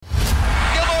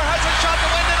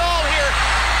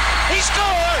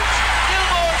scores!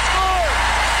 Gilmore scores!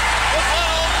 The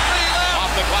 12-3 left.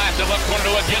 Off the glass, the left corner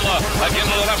to Aginla. Aginla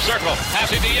to the left circle.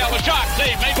 Passing to Yell. A shot.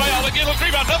 Save made by Yell. Aginla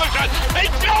rebound. Another shot. They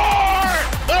score!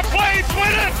 The Flames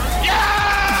win it!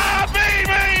 Yeah,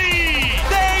 baby!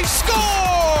 They score!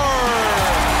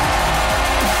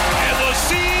 And the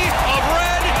sea of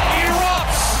red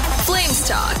erupts. Flames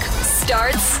Talk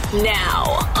starts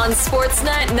now on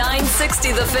Sportsnet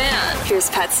 960 The Fan. Here's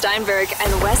Pat Steinberg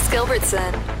and Wes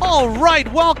Gilbertson. All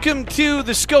right, welcome to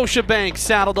the Scotiabank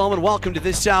Saddle Dome, and welcome to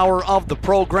this hour of the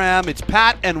program. It's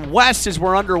Pat and Wes as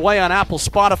we're underway on Apple,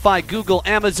 Spotify, Google,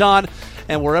 Amazon,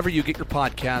 and wherever you get your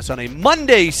podcasts on a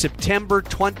Monday, September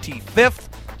 25th.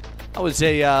 That was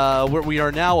we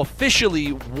are now officially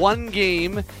 1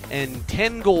 game and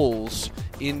 10 goals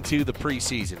into the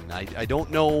preseason. I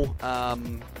don't know.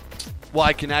 Well,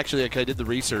 I can actually, I did the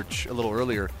research a little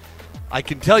earlier. I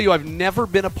can tell you I've never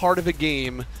been a part of a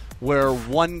game where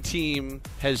one team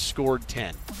has scored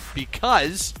 10,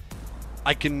 because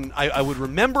I would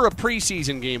remember a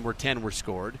preseason game where 10 were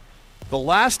scored. The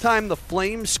last time the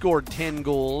Flames scored 10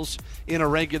 goals in a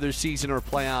regular season or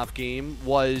playoff game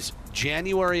was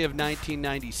January of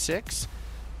 1996,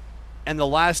 and the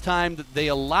last time that they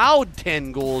allowed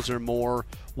 10 goals or more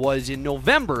was in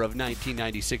November of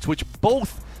 1996, which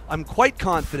both, I'm quite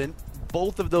confident,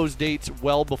 both of those dates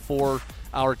well before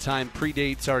our time,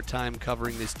 predates our time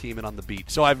covering this team and on the beat.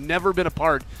 So I've never been a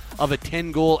part of a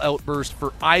 10-goal outburst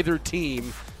for either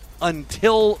team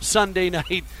until Sunday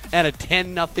night and a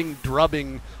 10-0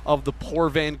 drubbing of the poor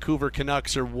Vancouver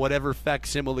Canucks, or whatever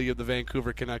facsimile of the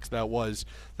Vancouver Canucks that was.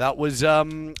 That was, I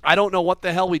don't know what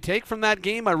the hell we take from that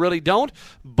game. I really don't.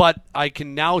 But I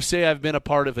can now say I've been a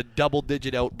part of a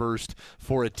double-digit outburst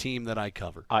for a team that I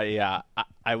cover.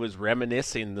 I was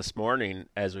reminiscing this morning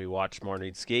as we watched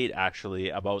morning skate, actually,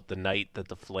 about the night that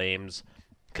the Flames,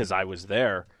 because I was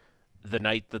there, the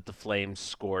night that the Flames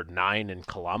scored 9 in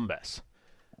Columbus.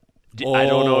 I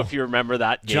don't know if you remember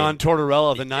that game. John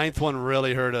Tortorella, the 9th one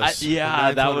really hurt us.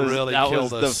 That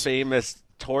was us. the famous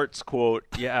Torts quote.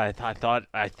 Yeah,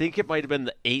 I think it might have been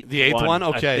the 8th one. The 8th one?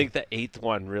 Okay. I think the 8th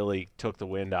one really took the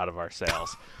wind out of our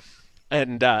sails.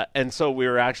 And so we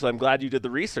were actually, I'm glad you did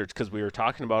the research, because we were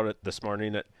talking about it this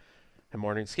morning at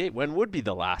Morning Skate. When would be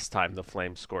the last time the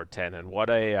Flames scored 10? And what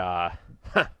a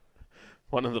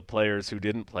one of the players who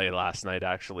didn't play last night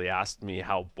actually asked me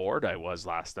how bored I was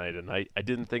last night, and I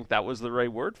didn't think that was the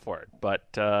right word for it.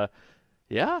 But,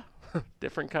 yeah,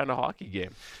 different kind of hockey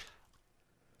game.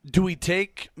 Do we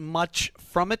take much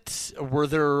from it? Were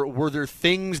there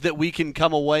things that we can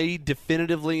come away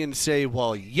definitively and say,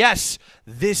 well, yes,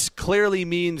 this clearly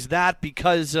means that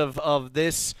because of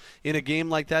this in a game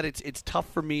like that? It's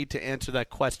tough for me to answer that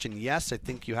question. Yes, I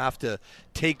think you have to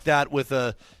take that with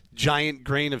a giant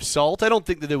grain of salt. I don't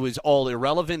think that it was all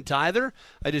irrelevant either.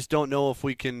 I just don't know if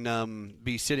we can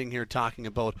be sitting here talking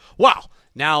about, wow,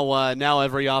 now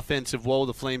every offensive woe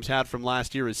the Flames had from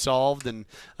last year is solved, and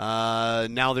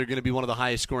now they're going to be one of the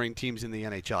highest scoring teams in the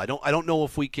NHL. I don't know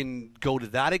if we can go to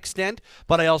that extent,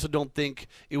 but I also don't think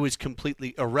it was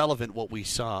completely irrelevant what we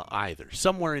saw either.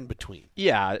 Somewhere in between.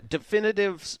 Yeah,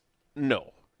 definitives,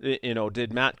 no. You know,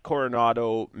 did Matt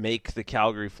Coronato make the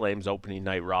Calgary Flames opening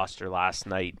night roster last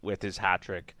night with his hat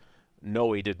trick?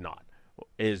 No, he did not.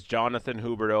 Is Jonathan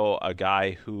Huberdeau a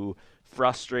guy who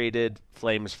frustrated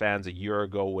Flames fans a year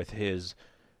ago with his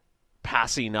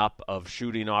passing up of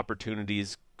shooting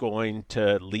opportunities, going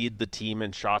to lead the team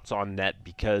in shots on net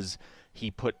because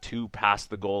he put 2 past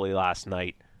the goalie last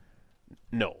night?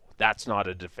 No, that's not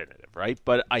a definitive, right?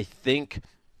 But I think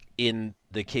in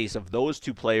the case of those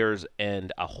 2 players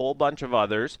and a whole bunch of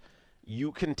others,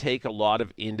 you can take a lot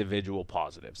of individual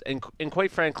positives. And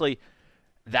quite frankly,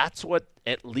 that's what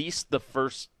at least the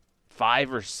first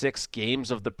 5 or 6 games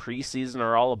of the preseason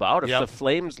are all about. If the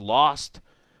Flames lost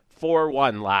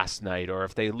 4-1 last night, or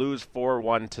if they lose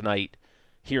 4-1 tonight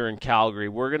here in Calgary,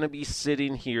 we're going to be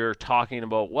sitting here talking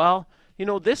about, well, you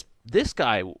know, this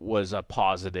guy was a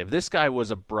positive. This guy was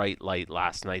a bright light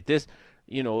last night.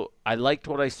 I liked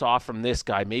what I saw from this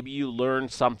guy. Maybe you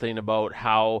learned something about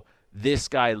how this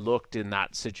guy looked in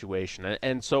that situation.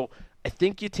 And so I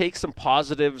think you take some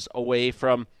positives away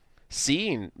from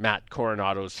seeing Matt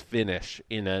Coronato's finish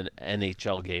in an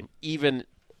NHL game, even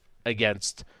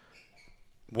against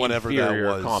whatever inferior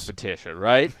that was. Competition,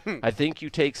 right? I think you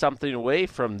take something away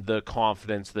from the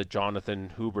confidence that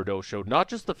Jonathan Huberdeau showed, not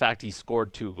just the fact he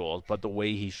scored 2 goals, but the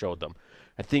way he showed them.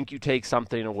 I think you take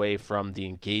something away from the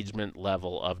engagement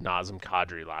level of Nazem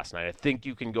Kadri last night. I think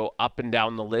you can go up and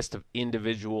down the list of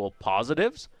individual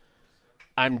positives.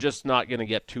 I'm just not going to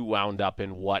get too wound up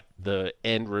in what the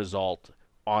end result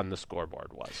on the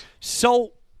scoreboard was.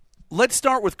 So let's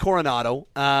start with Coronato.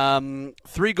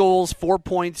 3 goals, 4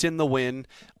 points in the win.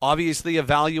 Obviously,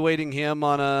 evaluating him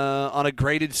on a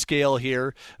graded scale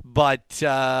here, but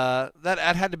that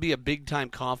had to be a big time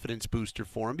confidence booster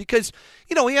for him because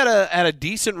he had a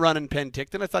decent run in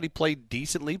Penticton. I thought he played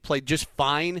decently, played just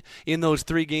fine in those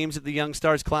 3 games at the Young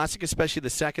Stars Classic, especially the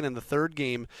second and the third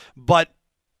game, but.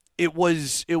 It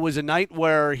was a night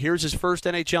where here's his first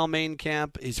NHL main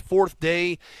camp, his 4th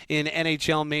day in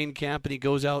NHL main camp, and he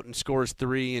goes out and scores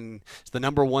 3 and is the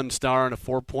number 1 star in a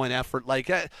 4-point effort. Like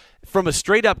from a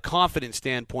straight-up confidence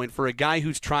standpoint, for a guy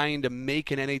who's trying to make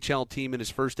an NHL team in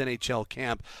his first NHL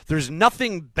camp, there's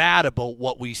nothing bad about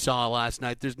what we saw last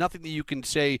night. There's nothing that you can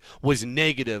say was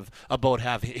negative about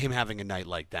him having a night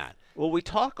like that. Well, we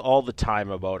talk all the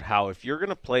time about how if you're going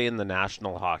to play in the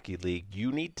National Hockey League,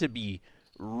 you need to be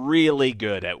really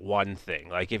good at one thing.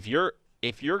 Like if you're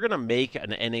going to make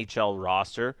an NHL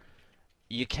roster,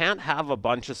 you can't have a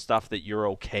bunch of stuff that you're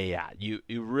okay at. You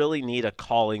really need a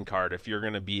calling card if you're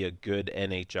going to be a good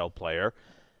NHL player.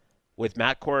 With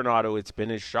Matt Coronato, it's been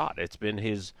his shot. It's been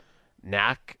his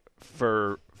knack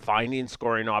for finding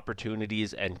scoring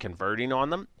opportunities and converting on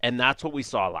them, and that's what we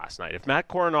saw last night. If Matt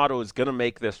Coronato is going to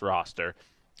make this roster,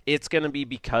 it's going to be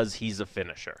because he's a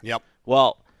finisher. Yep.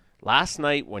 Well, last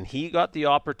night, when he got the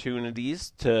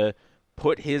opportunities to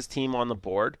put his team on the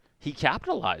board, he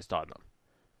capitalized on them.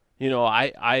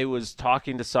 I was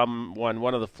talking to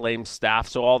one of the Flames staff,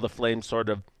 so all the Flames sort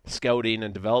of scouting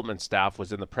and development staff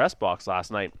was in the press box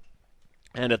last night.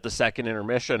 And at the second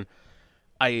intermission,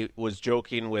 I was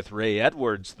joking with Ray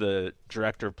Edwards, the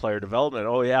director of player development.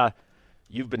 Oh, yeah,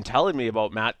 you've been telling me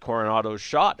about Matt Coronato's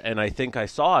shot, and I think I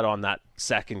saw it on that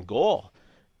second goal.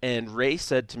 And Ray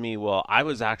said to me, well, I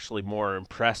was actually more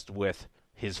impressed with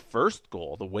his first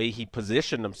goal, the way he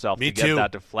positioned himself to get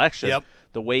that deflection,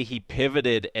 the way he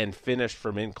pivoted and finished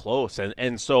from in close. And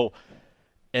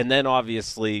then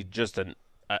obviously just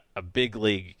a big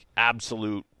league,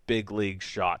 absolute big league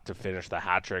shot to finish the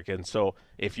hat trick. And so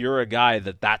if you're a guy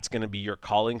that's going to be your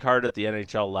calling card at the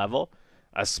NHL level,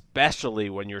 especially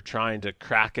when you're trying to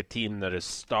crack a team that is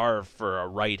starved for a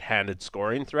right-handed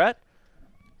scoring threat,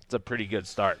 it's a pretty good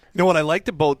start. What I liked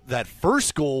about that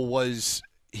first goal was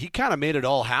he kind of made it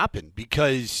all happen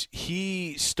because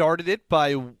he started it by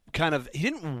he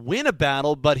didn't win a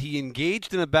battle, but he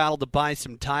engaged in a battle to buy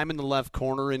some time in the left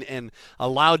corner and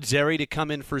allowed Zeri to come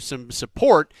in for some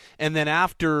support. And then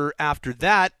after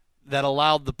that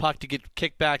allowed the puck to get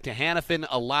kicked back to Hanifin,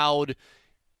 allowed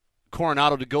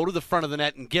Coronato to go to the front of the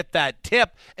net and get that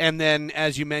tip, and then,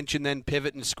 as you mentioned, then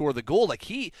pivot and score the goal. Like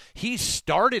he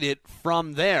started it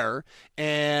from there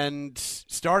and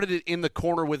started it in the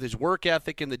corner with his work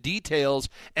ethic and the details,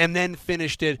 and then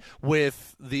finished it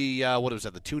with the what was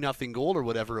that, the 2-0 goal or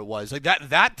whatever it was. Like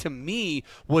that to me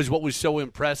was what was so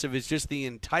impressive, is just the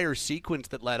entire sequence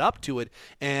that led up to it.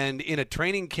 And in a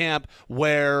training camp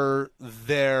where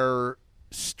they're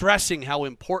stressing how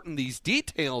important these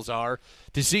details are,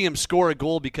 to see him score a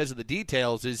goal because of the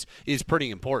details is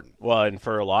pretty important. Well, and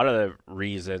for a lot of the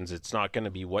reasons, it's not going to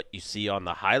be what you see on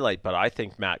the highlight, but I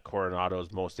think Matt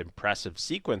Coronato's most impressive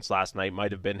sequence last night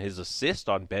might have been his assist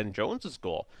on Ben Jones's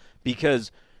goal, because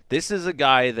this is a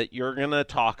guy that you're going to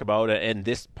talk about, and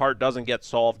this part doesn't get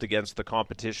solved against the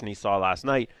competition he saw last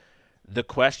night. The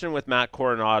question with Matt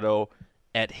Coronato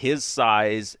at his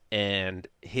size and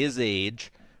his age,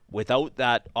 without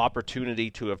that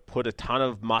opportunity to have put a ton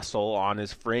of muscle on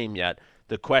his frame yet,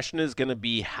 the question is going to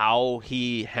be how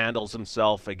he handles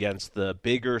himself against the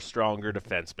bigger, stronger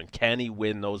defensemen. Can he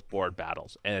win those board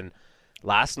battles? And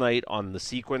last night, on the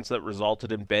sequence that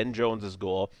resulted in Ben Jones's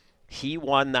goal, he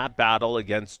won that battle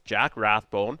against Jack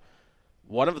Rathbone,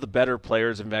 one of the better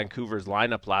players in Vancouver's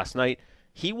lineup last night.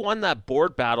 He won that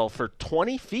board battle for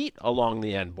 20 feet along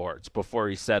the end boards before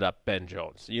he set up Ben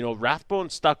Jones. Rathbone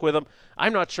stuck with him.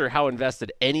 I'm not sure how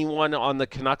invested anyone on the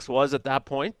Canucks was at that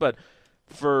point, but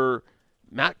for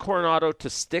Matt Coronato to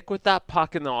stick with that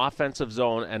puck in the offensive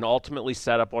zone and ultimately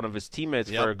set up one of his teammates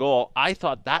for a goal, I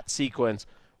thought that sequence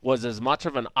was as much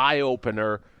of an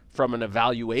eye-opener from an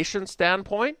evaluation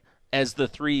standpoint as the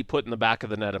 3 put in the back of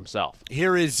the net himself.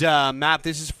 Here is Matt.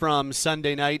 This is from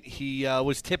Sunday night. He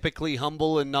was typically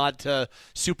humble and not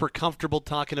super comfortable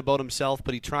talking about himself,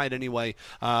 but he tried anyway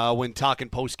when talking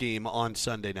post-game on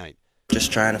Sunday night.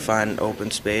 Just trying to find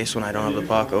open space when I don't have the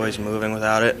puck, always moving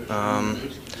without it. I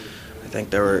think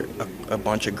there were a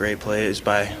bunch of great plays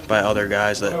by other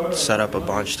guys that set up a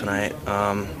bunch tonight.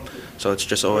 So it's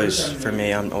just always, for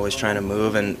me, I'm always trying to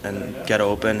move and get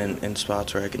open in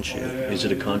spots where I can shoot. Is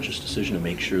it a conscious decision to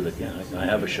make sure that, I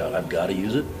have a shot, I've got to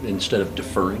use it, instead of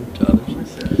deferring to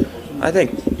others? I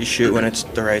think you shoot when it's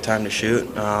the right time to shoot.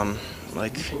 I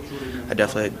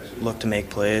definitely look to make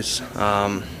plays,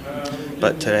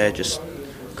 but today just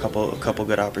a couple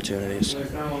good opportunities.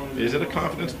 Is it a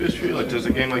confidence boost for you? Like, does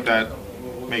a game like that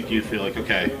make you feel like,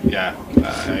 okay, yeah,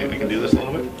 I can do this a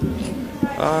little bit?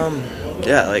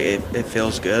 Yeah, like it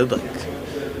feels good. Like,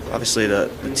 obviously the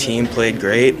team played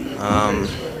great. I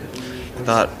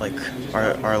thought like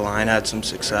our line had some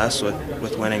success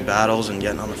with winning battles and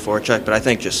getting on the forecheck, but I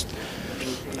think just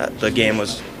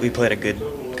we played a good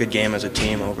game as a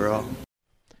team overall.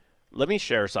 Let me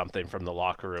share something from the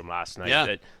locker room last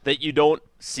night that you don't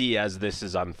see as this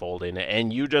is unfolding.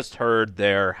 And you just heard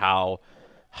there how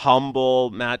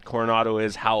humble Matt Coronato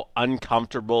is, how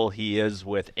uncomfortable he is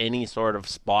with any sort of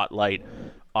spotlight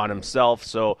on himself.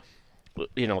 So,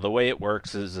 the way it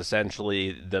works is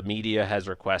essentially the media has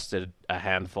requested a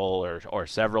handful or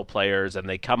several players, and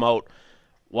they come out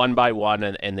one by one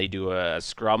and they do a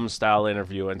scrum-style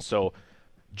interview. And so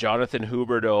Jonathan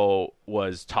Huberdeau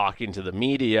was talking to the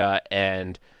media,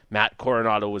 and Matt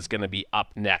Coronato was going to be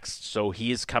up next. So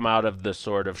he's come out of the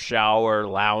sort of shower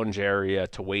lounge area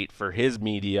to wait for his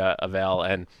media avail.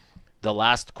 And the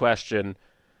last question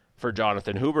for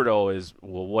Jonathan Huberdeau is,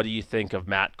 well, what do you think of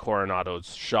Matt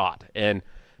Coronato's shot? And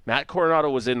Matt Coronato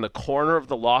was in the corner of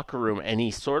the locker room, and he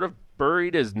sort of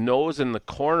buried his nose in the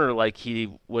corner like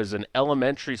he was an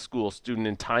elementary school student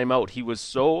in timeout. He was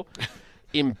so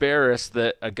embarrassed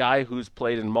that a guy who's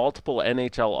played in multiple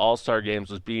NHL All-Star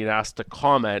games was being asked to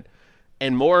comment,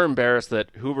 and more embarrassed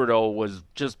that Huberdeau was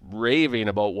just raving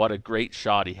about what a great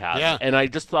shot he had. Yeah. And I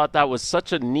just thought that was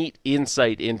such a neat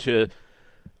insight into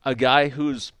a guy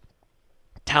whose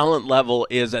talent level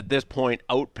is at this point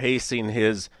outpacing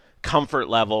his comfort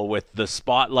level with the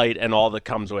spotlight and all that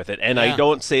comes with it. And I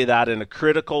don't say that in a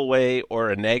critical way or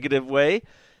a negative way.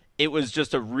 It was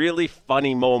just a really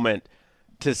funny moment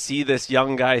to see this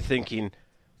young guy thinking,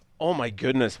 oh my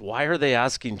goodness, why are they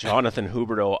asking Jonathan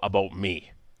Huberdeau about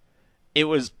me? It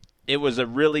was a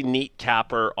really neat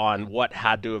capper on what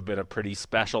had to have been a pretty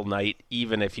special night,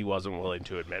 even if he wasn't willing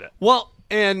to admit it. Well,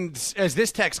 and as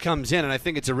this text comes in, and I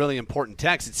think it's a really important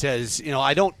text, it says,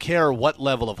 I don't care what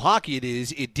level of hockey it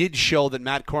is, it did show that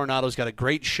Matt Coronato's got a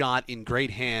great shot in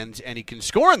great hands, and he can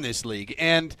score in this league.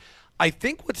 And I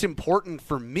think what's important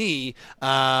for me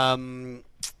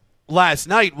last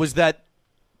night was that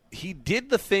he did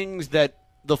the things that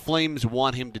the Flames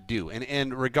want him to do.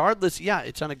 And regardless,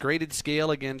 it's on a graded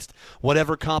scale against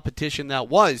whatever competition that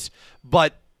was,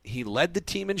 but he led the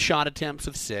team in shot attempts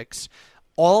with 6.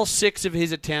 All 6 of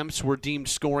his attempts were deemed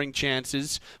scoring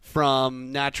chances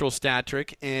from natural stat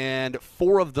trick, and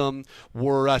 2 of them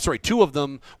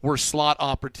were slot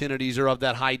opportunities or of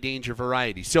that high danger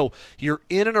variety. So you're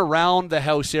in and around the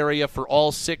house area for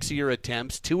all 6 of your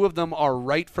attempts. 2 of them are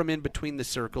right from in between the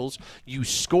circles. You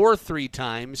score 3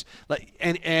 times,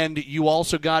 and you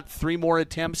also got 3 more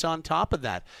attempts on top of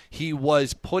that. He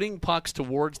was putting pucks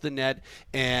towards the net,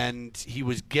 and he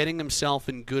was getting himself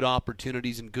in good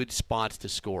opportunities and good spots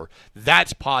to score.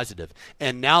 That's positive.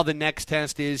 And now the next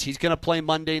test is he's going to play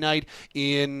Monday night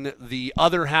in the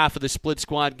other half of the split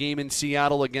squad game in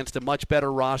Seattle against a much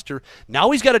better roster.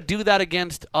 Now he's got to do that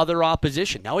against other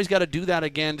opposition. Now he's got to do that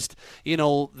against,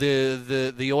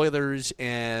 the Oilers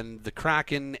and the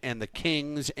Kraken and the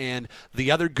Kings and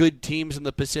the other good teams in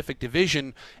the Pacific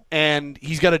Division. And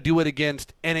he's got to do it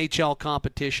against NHL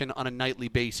competition on a nightly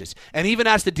basis. And even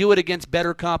has to do it against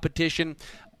better competition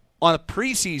on a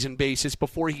preseason basis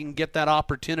before he can get that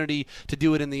opportunity to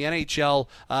do it in the NHL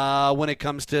when it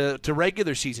comes to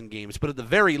regular season games. But at the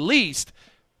very least,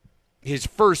 his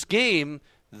first game,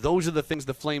 those are the things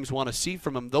the Flames want to see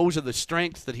from him. Those are the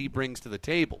strengths that he brings to the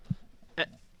table.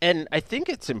 And I think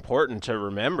it's important to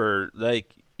remember,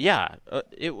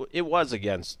 it was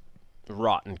against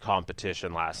rotten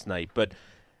competition last night, but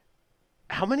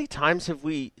how many times have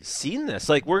we seen this?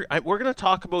 Like, we're going to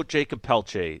talk about Jacob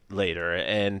Pelche later,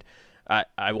 and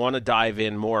I want to dive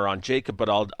in more on Jacob, but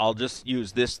I'll just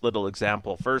use this little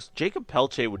example first. Jacob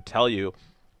Pelche would tell you,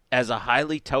 as a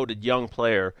highly touted young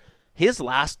player, his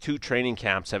last 2 training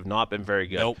camps have not been very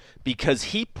good because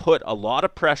he put a lot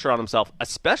of pressure on himself,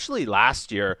 especially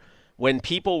last year when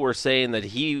people were saying that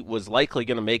he was likely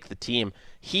going to make the team.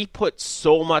 He put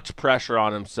so much pressure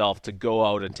on himself to go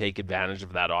out and take advantage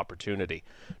of that opportunity.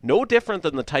 No different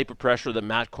than the type of pressure that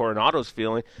Matt Coronato's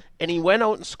feeling, and he went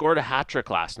out and scored a hat trick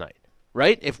last night,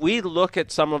 right? If we look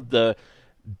at some of the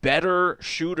better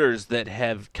shooters that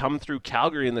have come through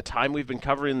Calgary in the time we've been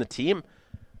covering the team,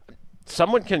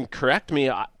 someone can correct me.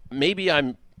 Maybe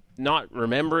I'm not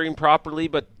remembering properly,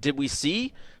 but did we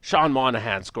see Sean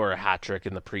Monahan score a hat trick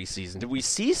in the preseason? Did we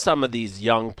see some of these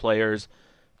young players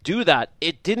do that.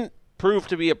 It didn't prove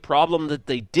to be a problem that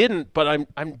they didn't, but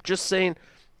I'm just saying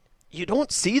you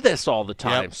don't see this all the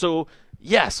time. Yep. So,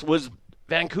 yes, was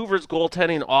Vancouver's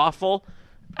goaltending awful?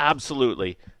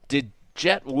 Absolutely. Did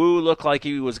Jet Wu look like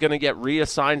he was going to get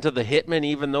reassigned to the Hitman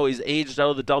even though he's aged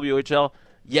out of the WHL?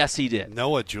 Yes, he did.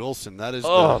 Noah Juleson, that is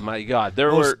my God.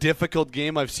 There most were difficult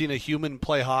game I've seen a human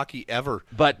play hockey ever.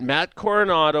 But Matt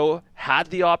Coronato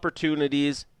had the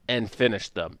opportunities and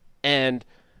finished them. And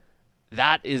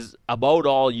that is about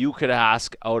all you could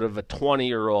ask out of a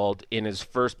 20-year-old in his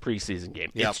first preseason game.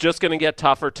 Yep. It's just going to get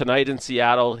tougher tonight in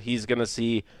Seattle. He's going to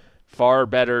see far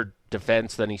better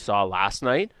defense than he saw last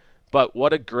night. But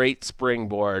what a great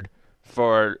springboard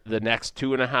for the next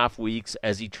 2.5 weeks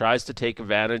as he tries to take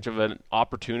advantage of an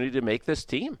opportunity to make this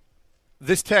team.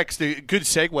 This text, a good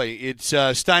segue. It's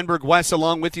Steinberg West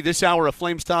along with you. This hour of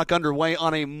Flames Talk underway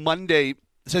on a Monday.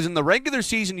 It says in the regular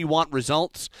season you want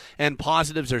results and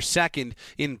positives are second.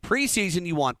 In preseason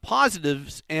you want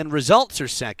positives and results are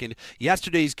second.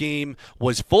 Yesterday's game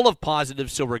was full of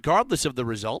positives, so regardless of the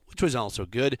result, which was also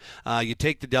good, you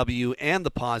take the W and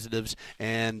the positives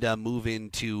and move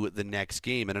into the next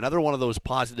game. And another one of those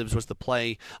positives was the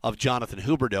play of Jonathan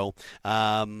Huberdeau.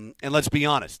 And let's be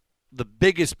honest, the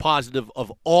biggest positive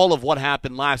of all of what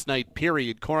happened last night,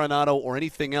 period, Coronato or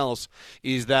anything else,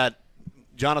 is that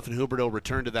Jonathan Huberdeau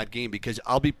returned to that game, because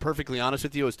I'll be perfectly honest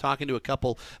with you, I was talking to a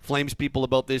couple Flames people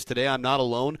about this today. I'm not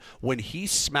alone. When he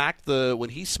smacked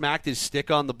his stick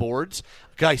on the boards,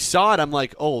 I saw it. I'm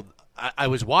like, I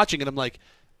was watching it. I'm like,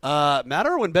 Matt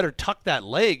Irwin better tuck that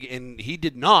leg, and he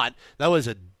did not. That was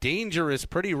a dangerous,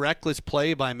 pretty reckless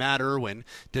play by Matt Irwin.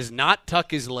 Does not tuck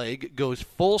his leg, goes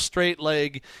full straight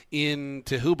leg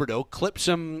into Huberdeau, clips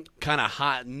him kind of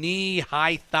high knee,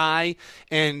 high thigh,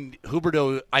 and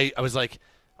Huberdeau, I was like,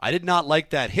 I did not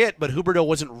like that hit, but Huberdeau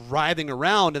wasn't writhing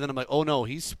around, and then I'm like, oh no,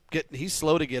 he's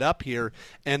slow to get up here,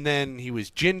 and then he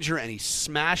was ginger, and he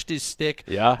smashed his stick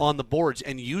on the boards,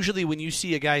 and usually when you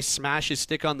see a guy smash his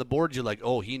stick on the boards, you're like,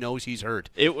 oh, he knows he's hurt.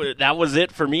 That was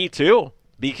it for me too,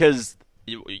 because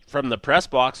from the press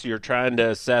box, you're trying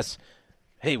to assess,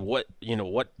 hey, what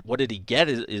did he get?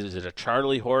 Is it a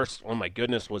Charlie horse? Oh my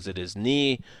goodness, was it his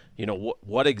knee?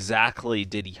 What exactly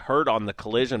did he hurt on the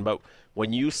collision? But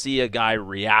when you see a guy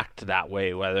react that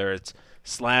way, whether it's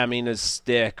slamming his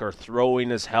stick or throwing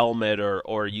his helmet,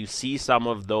 or you see some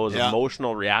of those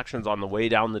emotional reactions on the way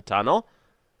down the tunnel,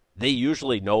 they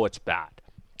usually know it's bad.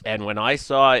 And when I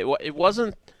saw it, it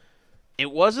wasn't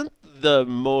the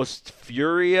most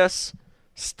furious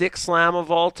stick slam of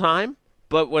all time,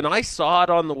 but when I saw it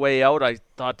on the way out, I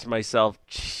thought to myself,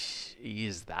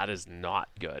 geez, that is not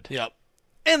good. Yep.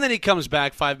 And then he comes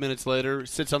back 5 minutes later,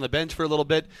 sits on the bench for a little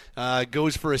bit,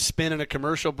 goes for a spin in a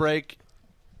commercial break.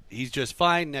 He's just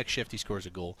fine. Next shift, he scores a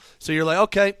goal. So you're like,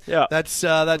 okay, that's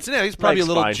he's probably a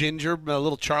little ginger, a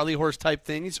little Charlie horse type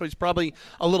thing. So he's probably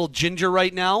a little ginger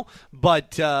right now,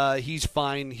 but he's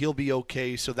fine. He'll be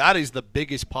okay. So that is the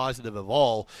biggest positive of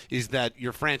all, is that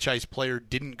your franchise player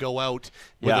didn't go out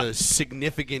with a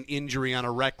significant injury on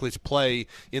a reckless play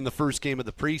in the first game of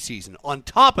the preseason. On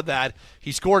top of that,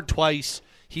 he scored twice.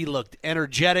 He looked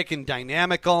energetic and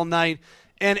dynamic all night.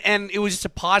 And it was just a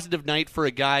positive night for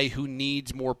a guy who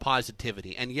needs more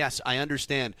positivity. And, yes, I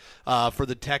understand for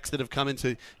the texts that have come in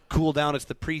to cool down, it's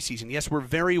the preseason. Yes, we're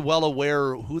very well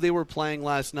aware who they were playing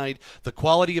last night, the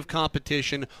quality of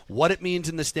competition, what it means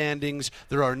in the standings.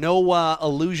 There are no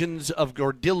illusions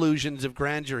or delusions of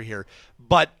grandeur here.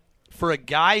 But for a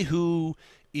guy who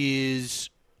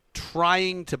is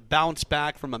trying to bounce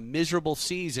back from a miserable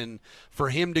season, for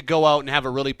him to go out and have a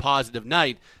really positive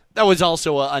night, that was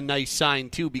also a nice sign,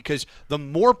 too, because the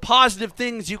more positive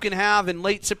things you can have in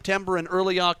late September and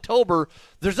early October,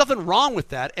 there's nothing wrong with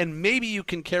that, and maybe you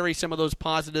can carry some of those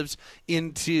positives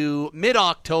into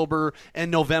mid-October and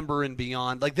November and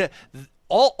beyond. Like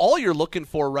all you're looking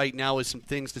for right now is some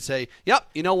things to say, yep,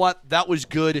 you know what, that was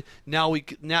good. Now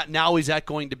is that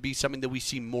going to be something that we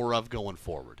see more of going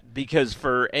forward? Because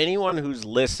for anyone who's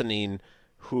listening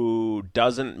who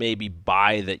doesn't maybe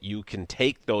buy that you can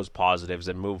take those positives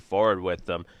and move forward with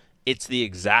them, it's the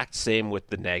exact same with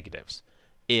the negatives.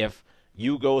 If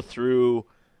you go through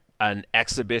an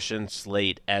exhibition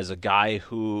slate as a guy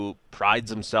who prides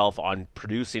himself on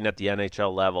producing at the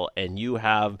NHL level, and you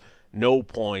have no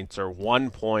points or 1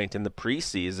 point in the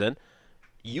preseason,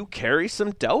 you carry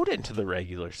some doubt into the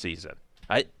regular season.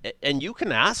 And you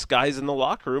can ask guys in the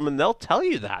locker room, and they'll tell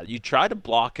you that. You try to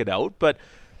block it out, but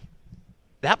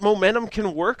that momentum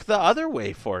can work the other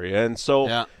way for you. And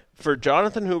so for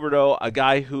Jonathan Huberdeau, a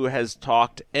guy who has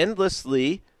talked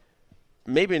endlessly,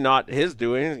 maybe not his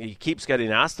doing, he keeps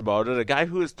getting asked about it, a guy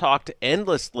who has talked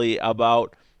endlessly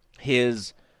about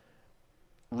his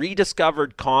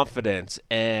rediscovered confidence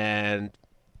and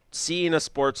seeing a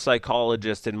sports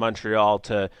psychologist in Montreal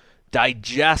to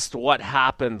digest what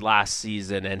happened last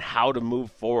season and how to move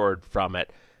forward from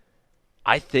it,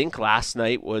 I think last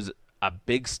night was a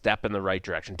big step in the right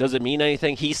direction. Does it mean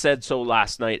anything? He said so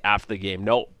last night after the game.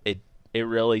 No, it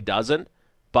really doesn't.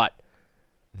 But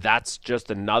that's just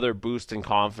another boost in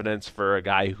confidence for a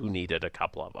guy who needed a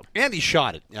couple of them. And he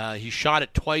shot it. He shot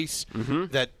it twice.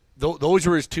 Those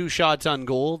were his 2 shots on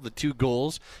goal, the 2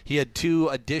 goals. He had 2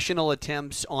 additional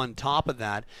attempts on top of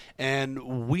that,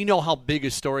 and we know how big a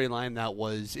storyline that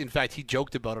was. In fact, he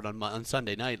joked about it on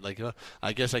Sunday night, like,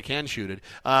 I guess I can shoot it.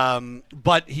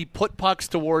 But he put pucks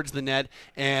towards the net,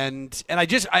 and I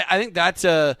think that's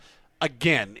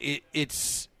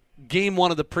it's game 1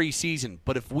 of the preseason.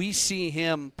 But if we see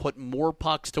him put more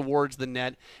pucks towards the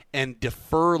net and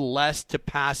defer less to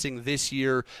passing this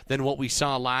year than what we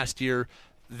saw last year,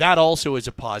 that also is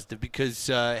a positive, because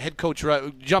head coach,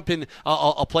 jump in,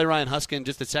 I'll play Ryan Huska in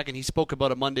just a second. He spoke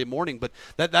about it Monday morning, but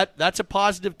that's a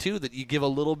positive too, that you give a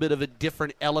little bit of a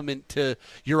different element to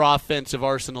your offensive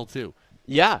arsenal too.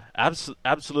 Yeah,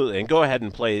 absolutely. And go ahead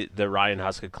and play the Ryan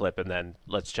Huska clip, and then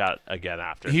let's chat again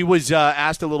after. He was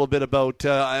asked a little bit about,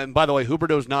 and by the way,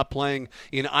 Huberdeau's not playing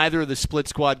in either of the split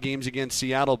squad games against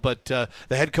Seattle, but the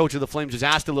head coach of the Flames was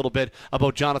asked a little bit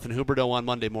about Jonathan Huberdeau on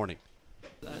Monday morning.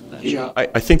 Yeah,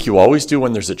 I think you always do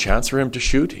when there's a chance for him to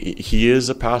shoot. He is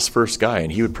a pass-first guy,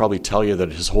 and he would probably tell you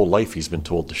that his whole life he's been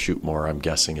told to shoot more, I'm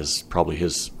guessing, is probably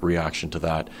his reaction to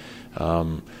that.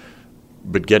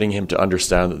 But getting him to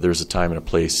understand that there's a time and a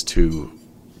place to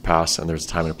pass and there's a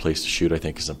time and a place to shoot, I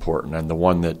think, is important. And the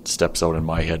one that steps out in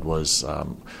my head was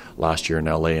last year in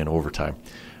L.A. in overtime.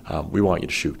 We want you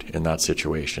to shoot in that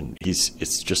situation.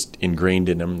 It's just ingrained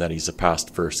in him that he's a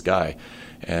pass-first guy.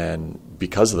 And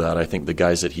because of that, I think the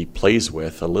guys that he plays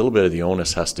with, a little bit of the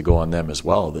onus has to go on them as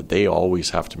well, that they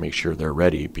always have to make sure they're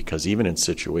ready, because even in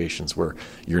situations where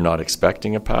you're not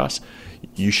expecting a pass,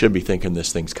 you should be thinking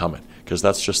this thing's coming, because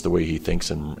that's just the way he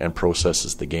thinks and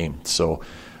processes the game. So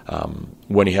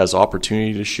when he has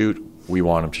opportunity to shoot, we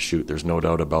want him to shoot. There's no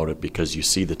doubt about it, because you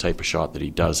see the type of shot that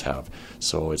he does have.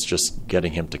 So it's just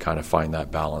getting him to kind of find that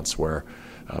balance where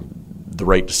the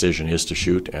right decision is to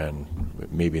shoot, and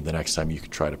maybe the next time you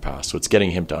could try to pass. So it's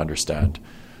getting him to understand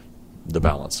the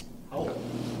balance.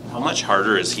 How much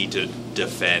harder is he to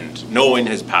defend, knowing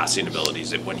his passing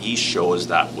abilities? When he shows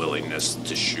that willingness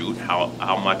to shoot,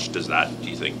 how much does that, do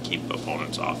you think, keep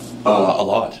opponents off? A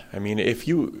lot. I mean,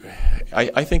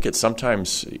 I think it's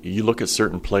sometimes you look at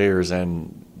certain players,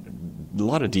 and a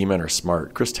lot of D-men are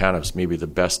smart. Chris Tanev's maybe the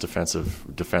best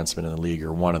defenseman in the league,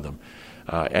 or one of them.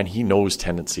 And he knows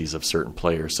tendencies of certain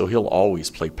players, so he'll always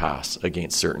play pass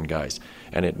against certain guys.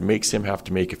 And it makes him have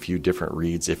to make a few different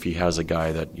reads if he has a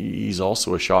guy that he's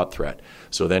also a shot threat.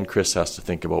 So then Chris has to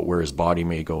think about where his body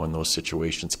may go in those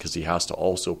situations, because he has to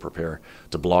also prepare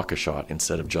to block a shot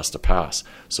instead of just a pass.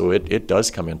 So it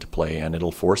does come into play, and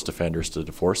it'll force defenders to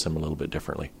force him a little bit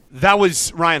differently. That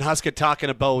was Ryan Huska talking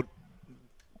about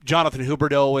Jonathan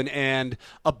Huberdeau and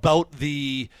about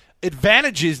the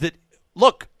advantages that,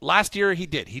 look, last year he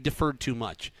deferred too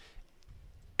much.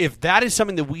 If that is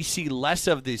something that we see less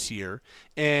of this year,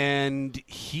 and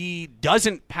he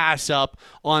doesn't pass up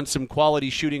on some quality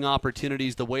shooting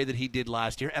opportunities the way that he did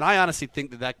last year, and I honestly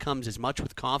think that comes as much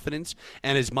with confidence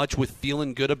and as much with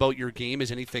feeling good about your game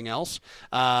as anything else.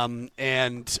 And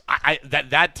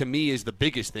that to me is the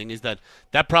biggest thing, is that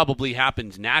probably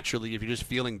happens naturally if you're just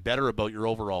feeling better about your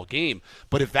overall game.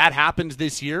 But if that happens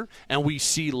this year and we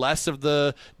see less of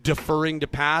the deferring to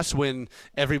pass when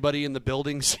everybody in the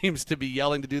building seems to be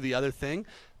yelling to do the other thing,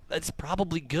 that's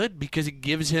probably good, because it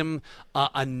gives him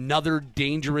another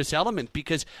dangerous element.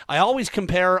 Because I always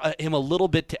compare him a little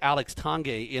bit to Alex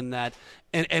Tanguay in that,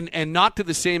 and not to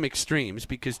the same extremes,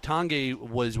 because Tanguay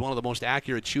was one of the most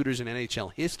accurate shooters in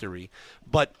NHL history,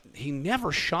 but he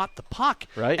never shot the puck.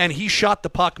 Right. And he shot the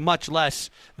puck much less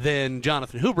than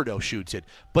Jonathan Huberdeau shoots it.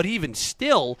 But even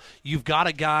still, you've got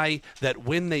a guy that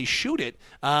when they shoot it,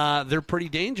 they're pretty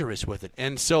dangerous with it.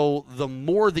 And so the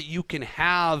more that you can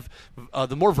have,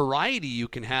 the more variety you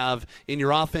can have in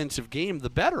your offensive game, the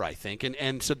better, I think.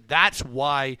 And so that's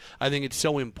why I think it's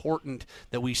so important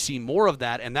that we see more of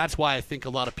that, and that's why I think a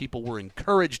lot of people were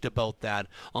encouraged about that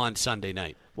on Sunday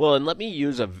night. Well, and let me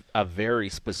use a very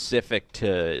specific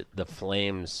to the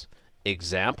Flames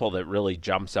example that really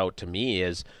jumps out to me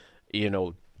is,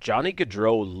 Johnny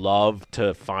Gaudreau loved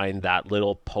to find that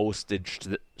little postage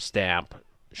stamp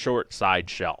short side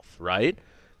shelf, right?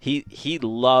 He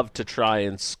loved to try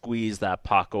and squeeze that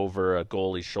puck over a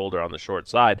goalie's shoulder on the short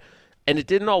side. And it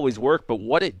didn't always work, but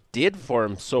what it did for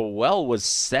him so well was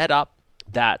set up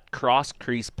that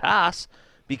cross-crease pass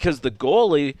because the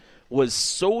goalie was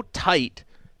so tight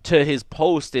to his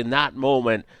post in that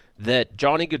moment that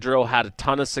Johnny Gaudreau had a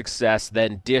ton of success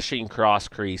then dishing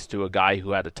cross-crease to a guy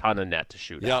who had a ton of net to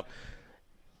shoot at.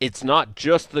 It's not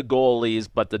just the goalies,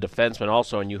 but the defensemen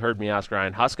also, and you heard me ask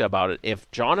Ryan Huska about it. If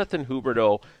Jonathan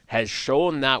Huberdeau has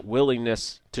shown that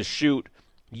willingness to shoot,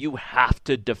 you have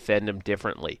to defend him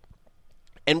differently.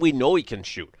 And we know he can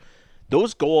shoot.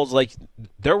 Those goals, like,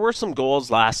 there were some goals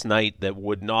last night that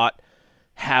would not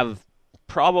have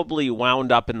probably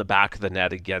wound up in the back of the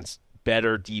net against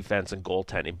better defense and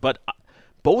goaltending. But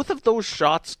both of those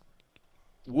shots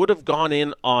would have gone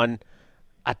in on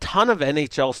a ton of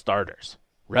NHL starters,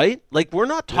 right? Like, we're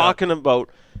not talking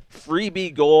about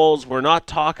freebie goals. We're not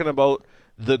talking about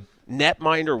the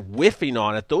netminder whiffing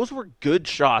on it. Those were good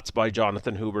shots by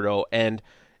Jonathan Huberdeau. And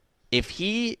if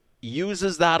he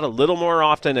uses that a little more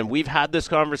often, and we've had this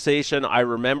conversation, I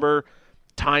remember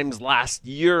times last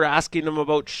year asking him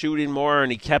about shooting more,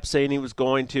 and he kept saying he was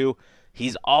going to.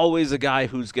 He's always a guy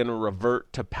who's going to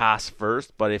revert to pass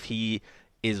first, but if he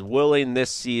is willing this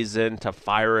season to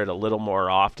fire it a little more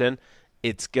often,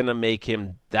 it's going to make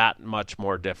him that much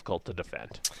more difficult to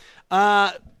defend.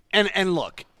 And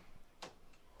look,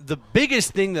 the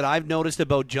biggest thing that I've noticed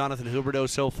about Jonathan Huberdeau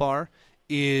so far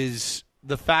is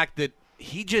the fact that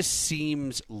he just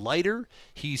seems lighter.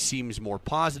 He seems more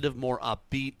positive, more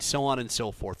upbeat, so on and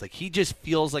so forth. Like, he just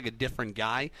feels like a different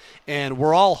guy, and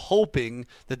we're all hoping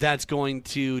that that's going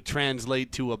to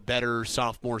translate to a better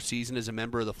sophomore season as a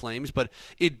member of the Flames, but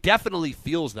it definitely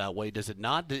feels that way, does it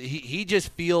not? He just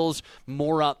feels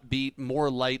more upbeat,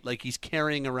 more light, like he's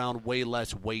carrying around way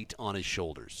less weight on his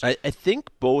shoulders. I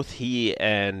think both he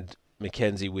and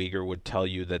Mackenzie Weegar would tell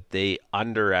you that they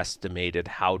underestimated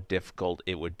how difficult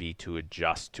it would be to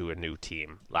adjust to a new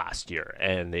team last year.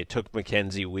 And it took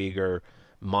Mackenzie Weegar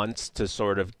months to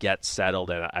sort of get settled.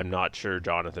 And I'm not sure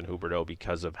Jonathan Huberdeau,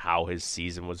 because of how his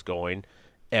season was going,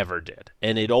 ever did.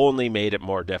 And it only made it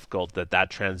more difficult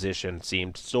that transition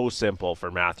seemed so simple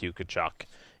for Matthew Tkachuk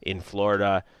in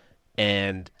Florida.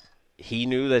 And he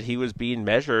knew that he was being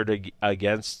measured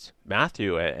against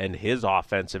Matthew and his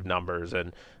offensive numbers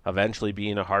and eventually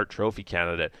being a Hart Trophy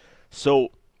candidate.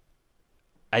 So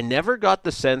I never got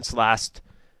the sense last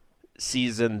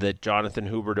season that Jonathan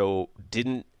Huberdeau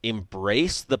didn't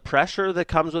embrace the pressure that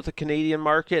comes with the Canadian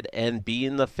market and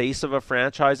being the face of a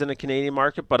franchise in a Canadian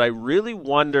market. But I really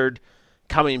wondered,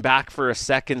 coming back for a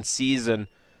second season,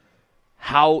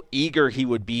 how eager he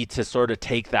would be to sort of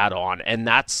take that on. And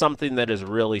that's something that has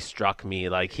really struck me.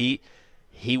 Like, he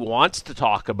wants to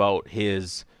talk about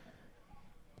his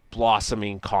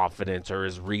blossoming confidence or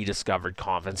his rediscovered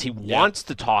confidence. He wants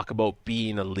to talk about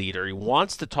being a leader. He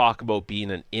wants to talk about being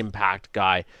an impact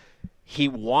guy. He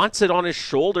wants it on his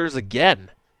shoulders again.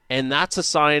 And that's a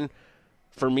sign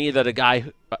for me that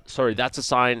that's a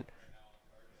sign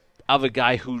of a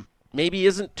guy who maybe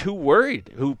isn't too worried,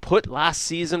 who put last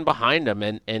season behind him,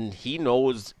 and he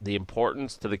knows the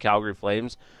importance to the Calgary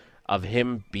Flames of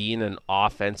him being an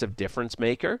offensive difference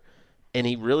maker, and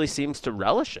he really seems to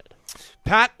relish it.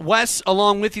 Pat, Wes,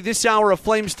 along with you. This hour of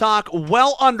Flames Talk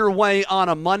well underway on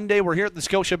a Monday. We're here at the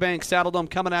Scotiabank Saddledome,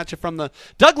 coming at you from the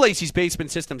Doug Lacey's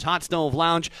Basement Systems Hot Stove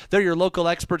Lounge. They're your local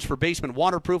experts for basement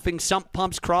waterproofing, sump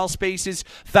pumps, crawl spaces,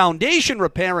 foundation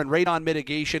repair, and radon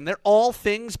mitigation. They're all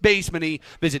things basement-y.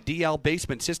 Visit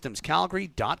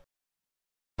dlbasementsystemscalgary.com.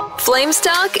 Flames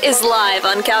Talk is live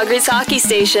on Calgary's hockey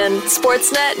station,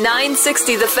 Sportsnet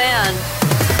 960 The Fan.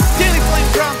 Daily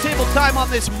Flames Roundtable time on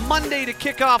this Monday to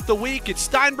kick off the week. It's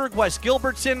Steinberg, Wes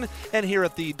Gilbertson, and here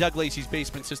at the Doug Lacey's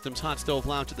Basement Systems Hot Stove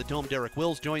Lounge at the Dome, Derek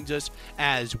Wills joins us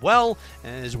as well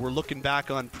as we're looking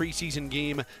back on preseason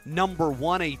game number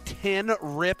 1, a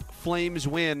 10-rip Flames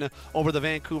win over the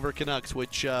Vancouver Canucks,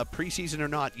 which preseason or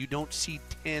not, you don't see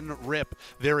 10-rip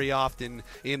very often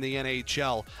in the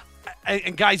NHL.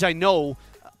 And guys, I know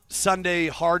Sunday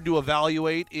hard to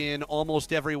evaluate in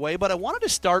almost every way, but I wanted to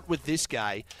start with this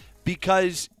guy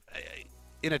because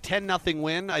in a 10-0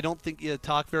 win, I don't think you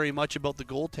talk very much about the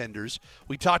goaltenders.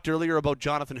 We talked earlier about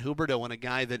Jonathan Huberdeau and a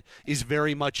guy that is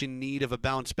very much in need of a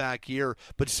bounce-back year,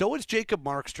 but so is Jacob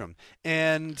Markstrom.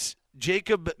 And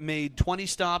Jacob made 20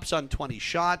 stops on 20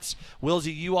 shots.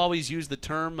 Willsey, you always use the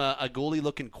term a goalie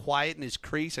looking quiet in his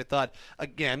crease. I thought,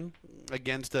 again,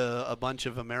 against a bunch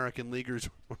of American leaguers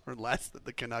or less that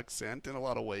the Canucks sent in a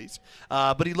lot of ways.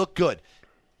 But he looked good.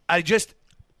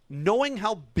 Knowing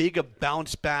how big a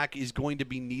bounce back is going to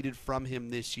be needed from him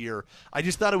this year, I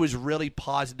just thought it was really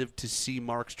positive to see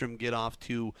Markstrom get off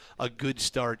to a good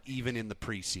start even in the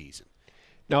preseason.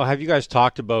 Now, have you guys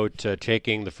talked about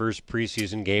taking the first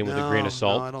preseason game with a grain of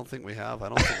salt? No, I don't think we have. I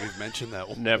don't think we've mentioned that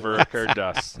one. Never occurred to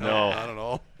us. No. I don't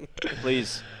know.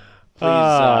 Please.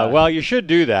 Well, you should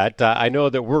do that. I know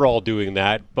that we're all doing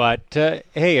that, but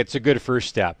hey, it's a good first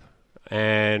step.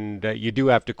 And you do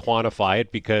have to quantify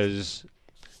it because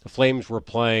the Flames were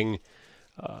playing,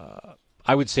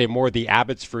 I would say, more the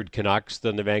Abbotsford Canucks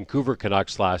than the Vancouver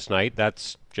Canucks last night.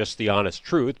 That's just the honest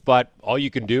truth. But all you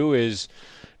can do is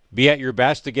be at your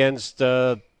best against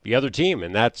the other team,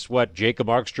 and that's what Jacob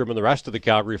Markstrom and the rest of the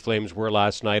Calgary Flames were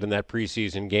last night in that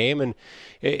preseason game. And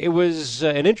it was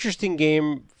an interesting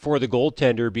game for the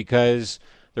goaltender because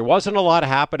there wasn't a lot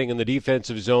happening in the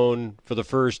defensive zone for the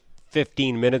first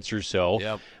 15 minutes or so.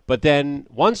 Yep. But then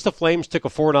once the Flames took a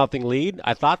 4-0 lead,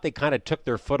 I thought they kind of took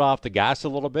their foot off the gas a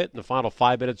little bit in the final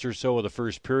 5 minutes or so of the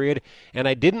first period. And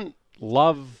I didn't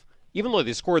love, even though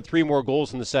they scored 3 more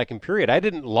goals in the second period, I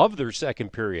didn't love their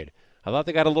second period. I thought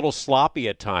they got a little sloppy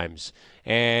at times.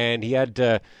 And he had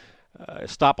to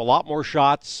stop a lot more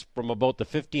shots from about the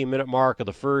 15-minute mark of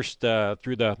the first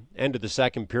through the end of the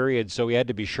second period. So he had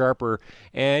to be sharper.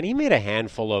 And he made a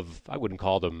handful of, I wouldn't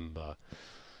call them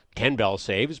 10-bell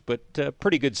saves, but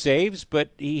pretty good saves.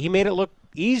 But he made it look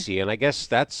easy, and I guess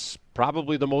that's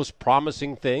probably the most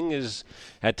promising thing is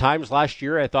at times last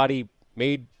year I thought he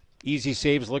made easy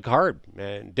saves look hard,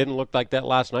 and didn't look like that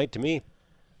last night to me.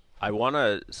 I want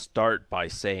to start by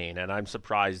saying, and I'm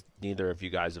surprised neither of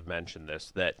you guys have mentioned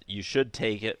this, that you should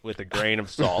take it with a grain of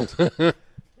salt.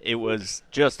 It was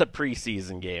just a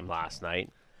preseason game last night.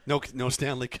 No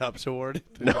Stanley Cups awarded?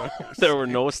 No, there were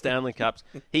no Stanley Cups.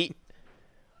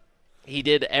 He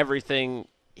did everything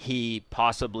he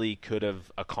possibly could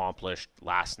have accomplished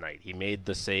last night. He made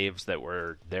the saves that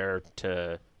were there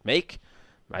to make.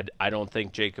 I don't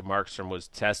think Jacob Markstrom was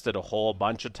tested a whole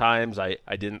bunch of times. I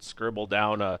didn't scribble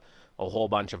down a whole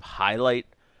bunch of highlight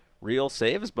reel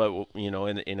saves, but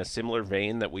in a similar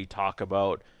vein that we talk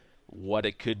about what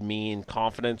it could mean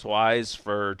confidence-wise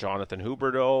for Jonathan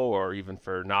Huberdeau or even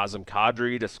for Nazem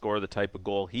Kadri to score the type of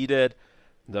goal he did,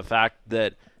 the fact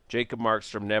that Jacob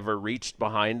Markstrom never reached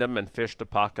behind him and fished a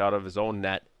puck out of his own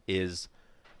net is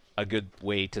a good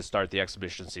way to start the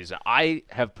exhibition season. I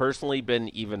have personally been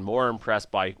even more impressed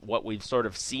by what we've sort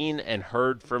of seen and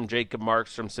heard from Jacob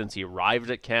Markstrom since he arrived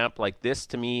at camp. Like, this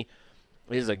to me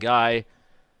is a guy,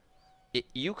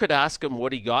 you could ask him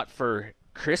what he got for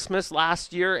Christmas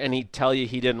last year and he'd tell you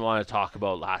he didn't want to talk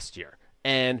about last year.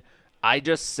 And I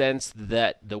just sensed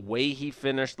that the way he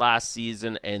finished last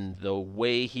season and the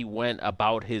way he went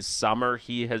about his summer,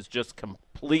 he has just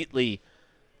completely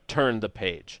turned the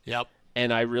page. Yep.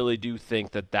 And I really do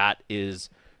think that that is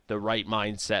the right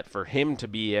mindset for him to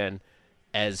be in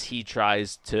as he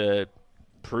tries to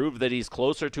prove that he's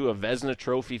closer to a Vezina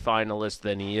Trophy finalist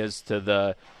than he is to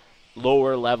the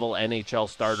lower-level NHL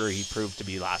starter he proved to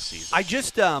be last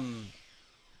season.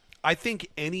 I think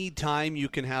any time you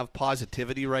can have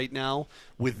positivity right now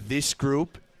with this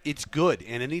group, it's good.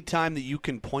 And any time that you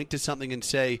can point to something and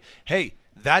say, hey,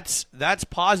 that's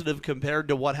positive compared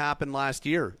to what happened last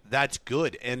year, that's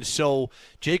good. And so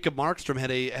Jacob Markstrom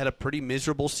had a pretty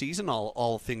miserable season,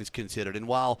 all things considered. And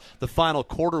while the final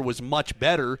quarter was much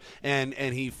better and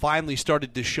he finally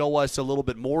started to show us a little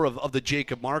bit more of the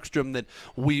Jacob Markstrom that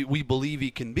we believe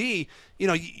he can be,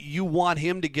 you want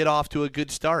him to get off to a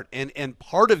good start. And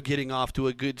part of getting off to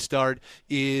a good start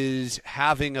is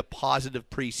having a positive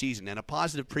preseason. And a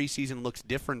positive preseason looks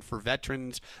different for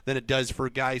veterans than it does for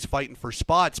guys fighting for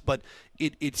spots, but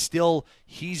it's still,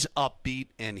 he's upbeat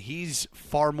and he's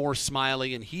far more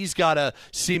smiley and he's got a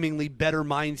seemingly better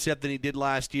mindset than he did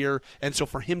last year. And so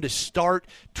for him to start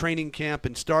training camp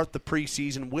and start the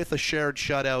preseason with a shared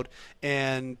shutout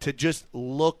and to just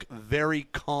look very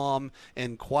calm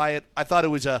and quiet, I thought it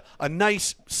was a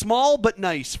nice, small but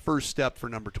nice first step for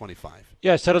number 25.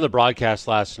 Yeah, I said on the broadcast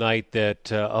last night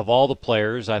that of all the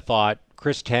players, I thought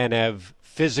Chris Tanev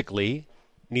physically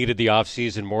needed the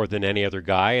offseason more than any other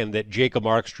guy, and that Jacob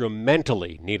Markstrom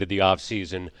mentally needed the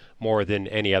offseason more than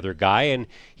any other guy. And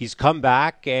he's come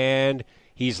back and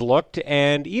he's looked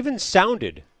and even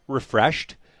sounded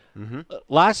refreshed. Mm-hmm.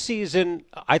 Last season,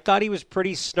 I thought he was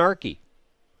pretty snarky.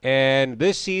 And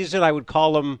this season, I would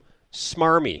call him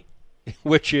smarmy,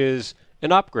 which is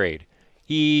an upgrade.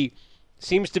 He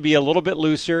seems to be a little bit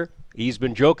looser. He's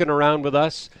been joking around with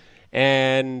us,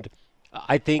 and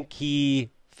I think he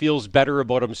feels better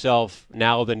about himself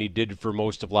now than he did for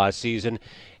most of last season.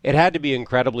 It had to be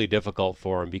incredibly difficult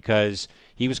for him because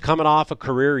he was coming off a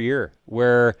career year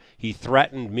where he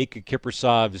threatened Mika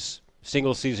Kiprasov's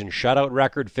single-season shutout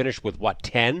record, finished with,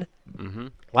 10? Mm-hmm.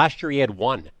 Last year he had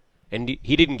 1. and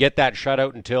he didn't get that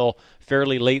shutout until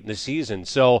fairly late in the season.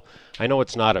 So I know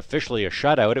it's not officially a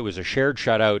shutout. It was a shared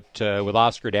shutout with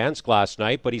Oscar Dansk last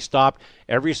night, but he stopped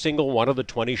every single one of the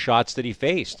 20 shots that he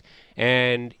faced.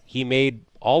 And he made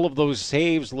all of those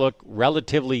saves look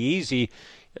relatively easy.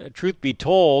 Truth be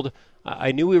told,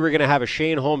 I knew we were going to have a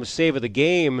Shane Holmes save of the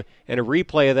game and a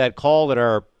replay of that call at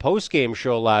our post-game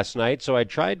show last night, so I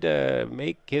tried to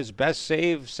make his best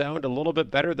save sound a little bit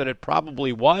better than it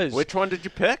probably was. Which one did you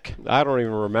pick? I don't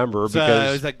even remember. It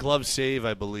was that glove save,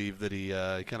 I believe, that he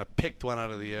kind of picked one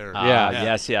out of the air.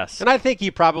 Yes. And I think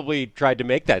he probably tried to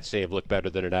make that save look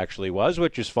better than it actually was,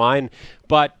 which is fine.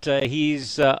 But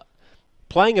he's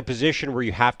playing a position where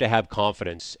you have to have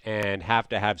confidence and have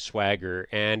to have swagger,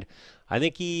 and I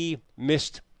think he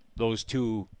missed those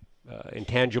two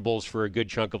intangibles for a good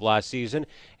chunk of last season.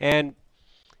 And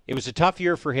it was a tough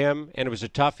year for him, and it was a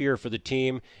tough year for the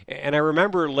team. And I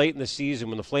remember late in the season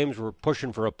when the Flames were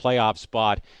pushing for a playoff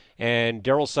spot, and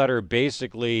Darryl Sutter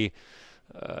basically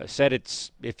said,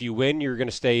 if you win, you're going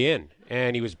to stay in.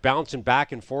 And he was bouncing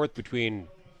back and forth between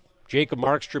Jacob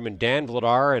Markstrom and Dan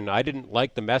Vladar, and I didn't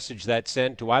like the message that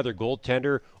sent to either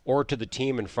goaltender or to the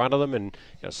team in front of them. And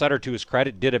Sutter, to his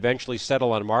credit, did eventually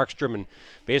settle on Markstrom and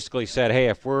basically said, hey,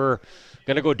 if we're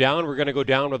going to go down, we're going to go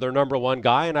down with our number one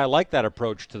guy. And I like that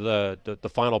approach to the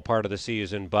final part of the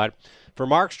season. But for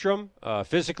Markstrom,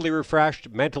 physically refreshed,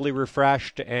 mentally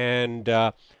refreshed, and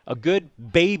a good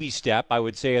baby step, I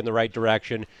would say, in the right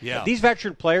direction. Yeah. These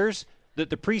veteran players, the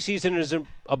preseason isn't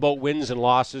about wins and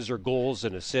losses or goals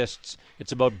and assists.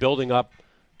 It's about building up,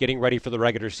 getting ready for the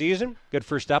regular season. Good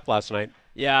first step last night.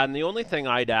 Yeah, and the only thing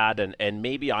I'd add, and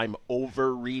maybe I'm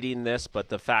over-reading this, but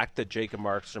the fact that Jacob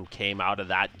Markstrom came out of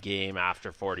that game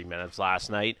after 40 minutes last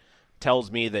night tells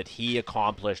me that he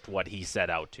accomplished what he set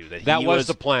out to. That was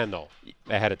the plan, though,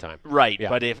 ahead of time. Right, yeah.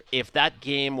 But if that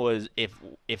game was,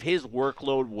 if his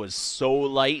workload was so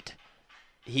light,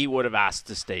 he would have asked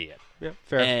to stay in. Yeah,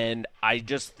 fair. And I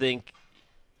just think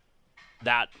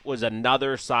that was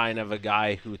another sign of a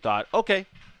guy who thought, okay,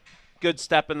 good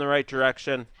step in the right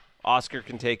direction. Oscar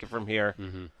can take it from here.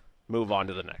 Mm-hmm. Move on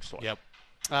to the next one. Yep.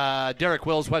 Derek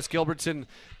Wills, Wes Gilbertson,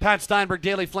 Pat Steinberg,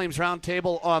 Daily Flames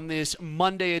Roundtable on this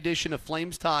Monday edition of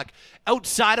Flames Talk.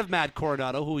 Outside of Matt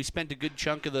Coronato, who we spent a good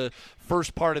chunk of the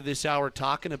first part of this hour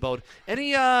talking about.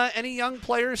 Any young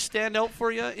players stand out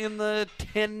for you in the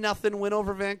 10-0 win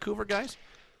over Vancouver, guys?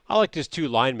 I liked his two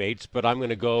line mates, but I'm going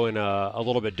to go in a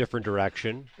little bit different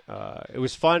direction. It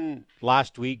was fun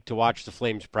last week to watch the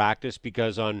Flames practice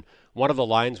because on one of the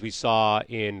lines we saw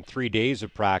in 3 days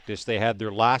of practice, they had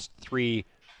their last 3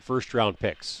 first-round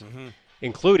picks,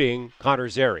 including Connor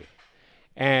Zary.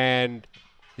 And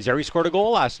Zary scored a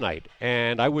goal last night,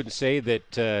 and I wouldn't say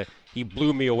that he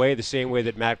blew me away the same way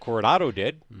that Matt Coronato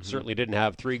did. Certainly didn't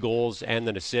have 3 goals and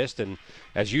an assist. And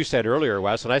as you said earlier,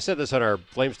 Wes, and I said this on our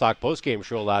Flames Talk postgame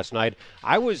show last night,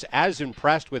 I was as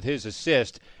impressed with his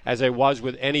assist as I was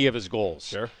with any of his goals.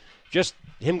 Sure. Just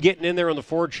him getting in there on the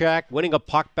forecheck, winning a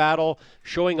puck battle,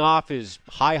 showing off his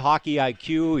high hockey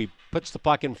IQ. He puts the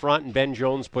puck in front, and Ben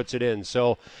Jones puts it in.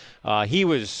 So he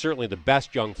was certainly the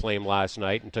best young Flame last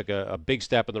night and took a big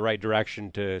step in the right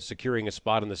direction to securing a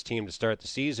spot on this team to start the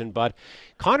season. But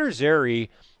Connor Zary,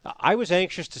 I was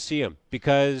anxious to see him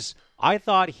because I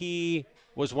thought he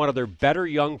was one of their better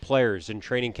young players in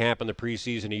training camp in the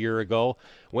preseason a year ago.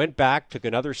 Went back, took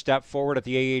another step forward at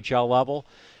the AHL level,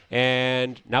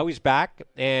 and now he's back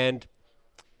and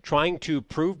trying to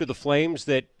prove to the Flames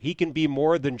that he can be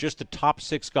more than just a top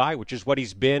 6 guy, which is what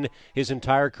he's been his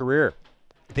entire career.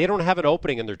 They don't have an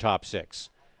opening in their top 6.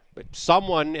 But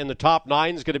someone in the top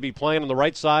 9 is going to be playing on the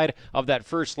right side of that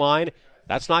first line.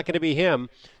 That's not going to be him.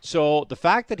 So the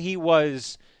fact that he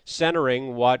was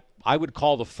centering what I would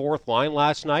call the 4th line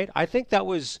last night, I think that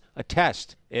was a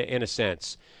test in a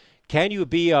sense. Can you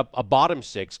be a bottom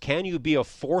 6? Can you be a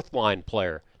 4th line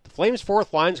player? The Flames'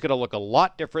 4th line is going to look a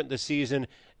lot different this season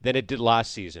than it did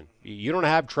last season. You don't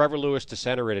have Trevor Lewis to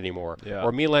center it anymore,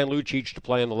 or Milan Lucic to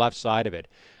play on the left side of it.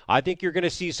 I think you're going to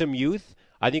see some youth.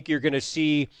 I think you're going to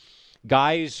see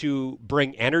guys who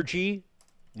bring energy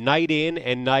night in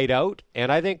and night out,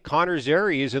 and I think Connor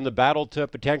Zary is in the battle to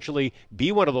potentially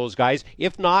be one of those guys,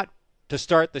 if not to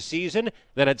start the season,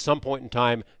 then at some point in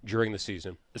time during the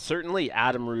season. Certainly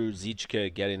Adam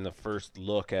Ruzicka getting the first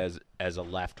look as a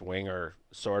left winger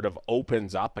sort of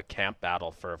opens up a camp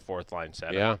battle for a 4th line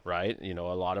center, right? You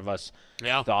know, a lot of us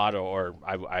thought, or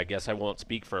I guess I won't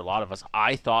speak for a lot of us,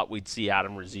 I thought we'd see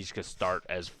Adam Ruzicka start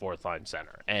as 4th line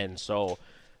center. And so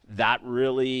that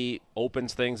really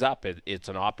opens things up. It's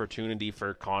an opportunity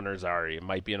for Connor Zary. It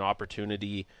might be an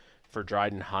opportunity for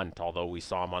Dryden Hunt, although we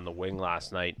saw him on the wing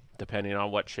last night. Depending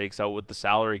on what shakes out with the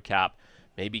salary cap,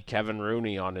 maybe Kevin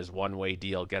Rooney on his one-way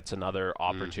deal gets another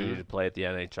opportunity to play at the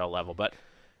NHL level. But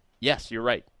yes, you're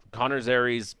right. Connor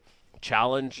Zary's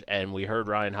challenge, and we heard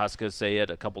Ryan Huska say it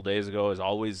a couple days ago, is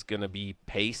always going to be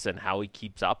pace and how he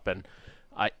keeps up. And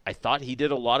I thought he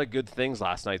did a lot of good things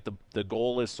last night. The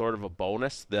goal is sort of a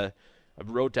bonus. I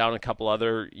wrote down a couple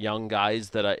other young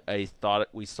guys that I thought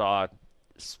we saw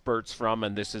spurts from,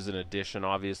 and this is an addition,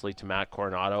 obviously, to Matt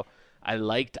Coronato.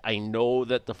 I know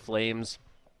that the Flames,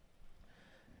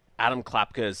 Adam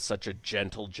Klapka is such a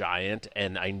gentle giant,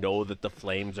 and I know that the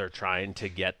Flames are trying to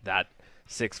get that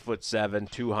 6'7",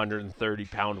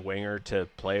 230-pound winger to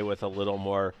play with a little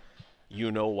more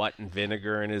you-know-what and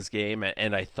vinegar in his game,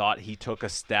 and I thought he took a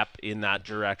step in that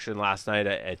direction last night.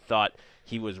 I thought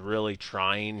he was really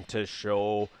trying to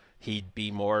show he'd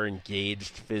be more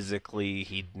engaged physically.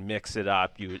 He'd mix it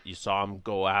up. You saw him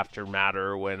go after Matt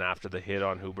Irwin after the hit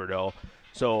on Huberdeau.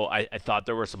 So I thought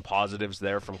there were some positives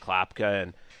there from Klapka,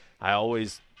 and I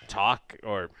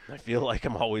feel like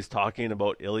I'm always talking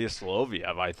about Ilya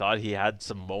Soloviev. I thought he had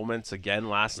some moments again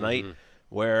last night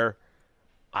where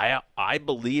I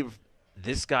believe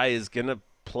this guy is going to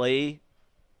play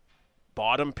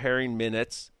bottom pairing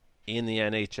minutes in the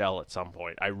NHL at some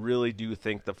point. I really do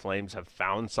think the Flames have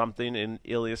found something in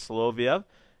Ilya Soloviev,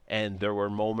 and there were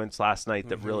moments last night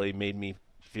that really made me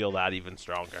feel that even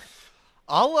stronger.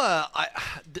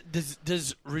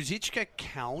 Does Ruzicka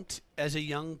count as a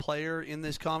young player in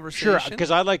this conversation? Sure,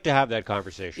 because I'd like to have that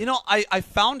conversation. You know, I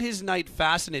found his night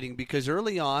fascinating because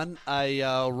early on I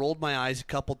rolled my eyes a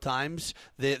couple times.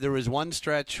 There was one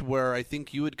stretch where I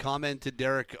think you had commented,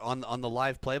 Derek, on the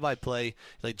live play-by-play,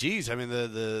 like, geez, I mean,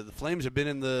 the Flames have been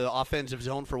in the offensive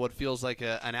zone for what feels like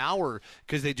an hour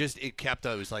because it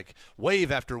was like wave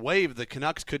after wave. The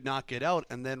Canucks could not get out,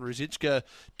 and then Ruzicka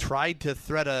tried to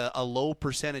thread a low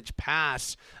percentage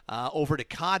pass over to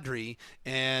Kadri,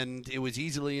 and it was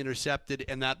easily intercepted,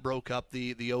 and that broke up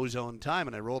the ozone time.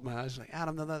 And I rolled my eyes like,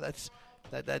 Adam, that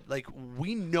like,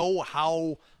 we know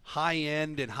how high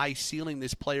end and high ceiling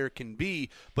this player can be,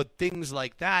 but things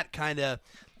like that kind of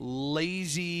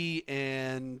lazy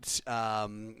and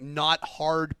not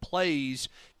hard plays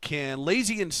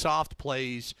lazy and soft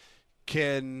plays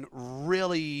can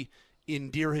really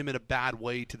endear him in a bad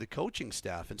way to the coaching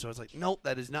staff. And so I was like, nope,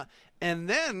 that is not. And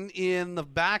then in the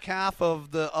back half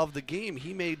of the game,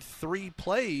 he made 3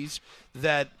 plays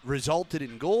that resulted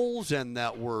in goals and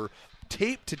that were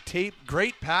tape to tape,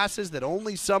 great passes that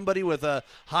only somebody with a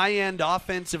high-end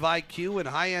offensive IQ and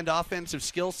high-end offensive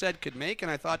skill set could make.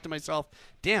 And I thought to myself,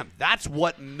 damn, that's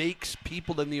what makes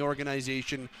people in the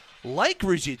organization like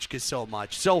Ruzicka so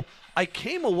much. So I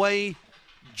came away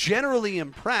generally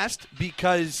impressed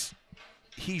because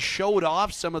he showed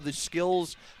off some of the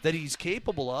skills that he's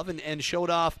capable of and showed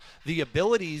off the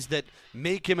abilities that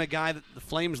make him a guy that the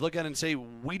Flames look at and say,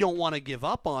 we don't want to give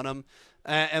up on him.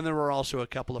 And there were also a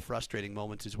couple of frustrating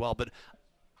moments as well. But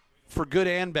for good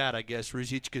and bad, I guess,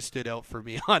 Ruzicka stood out for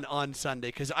me on Sunday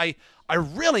because I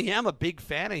really am a big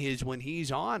fan of his when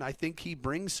he's on. I think he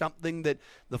brings something that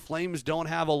the Flames don't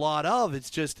have a lot of.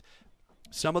 It's just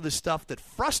some of the stuff that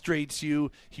frustrates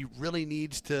you, he really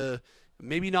needs to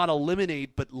maybe not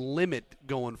eliminate, but limit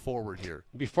going forward here.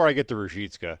 Before I get to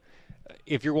Ruzicka,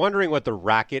 if you're wondering what the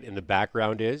racket in the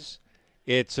background is,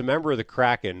 it's a member of the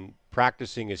Kraken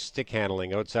practicing his stick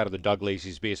handling outside of the Doug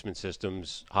Lacey's Basement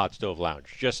Systems Hot Stove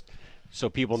Lounge. Just so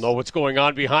people know what's going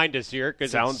on behind us here.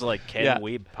 Sounds like Ken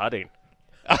Wiebe putting.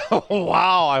 Oh,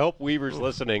 wow. I hope Weaver's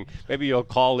listening. Maybe you'll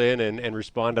call in and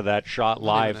respond to that shot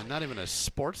live. Not even a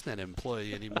Sportsnet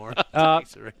employee anymore.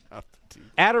 Adam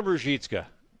Ruzicka.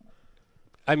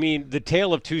 I mean, the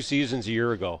tale of 2 seasons a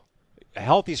year ago. A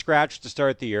healthy scratch to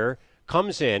start the year,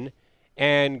 comes in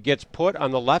and gets put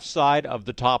on the left side of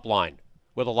the top line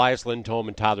with Elias Lindholm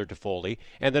and Tyler Toffoli,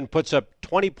 and then puts up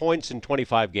 20 points in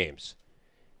 25 games.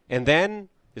 And then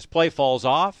his play falls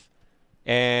off,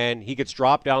 and he gets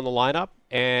dropped down the lineup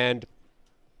and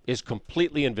is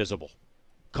completely invisible.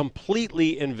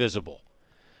 Completely invisible.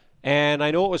 And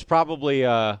I know it was probably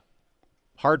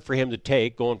hard for him to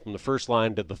take, going from the first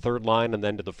line to the third line and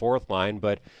then to the fourth line.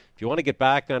 But if you want to get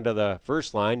back onto the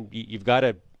first line, you've got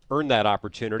to earn that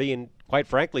opportunity. And quite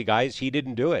frankly, guys, he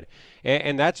didn't do it.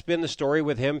 And that's been the story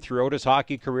with him throughout his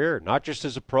hockey career, not just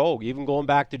as a pro, even going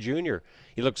back to junior.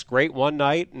 He looks great one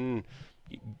night, and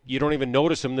you don't even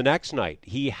notice him the next night.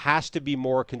 He has to be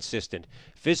more consistent.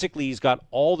 Physically, he's got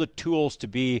all the tools to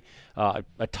be a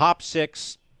top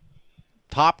 6,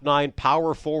 top 9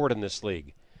 power forward in this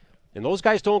league. And those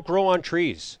guys don't grow on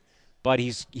trees. but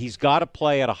he's got to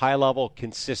play at a high level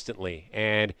consistently,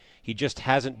 and he just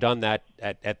hasn't done that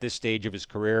at this stage of his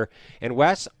career. And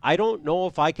Wes, I don't know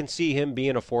if I can see him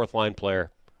being a fourth-line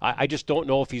player. I just don't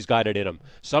know if he's got it in him.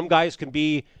 Some guys can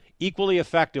be equally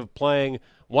effective playing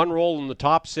one role in the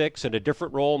top six and a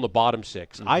different role in the bottom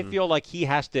six. Mm-hmm. I feel like he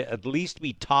has to at least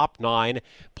be top nine,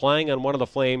 playing on one of the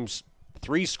Flames'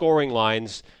 3 scoring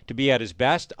lines to be at his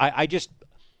best.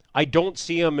 I don't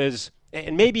see him as,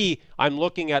 and maybe I'm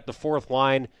looking at the fourth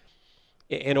line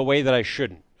in a way that I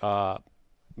shouldn't,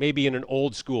 maybe in an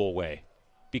old school way,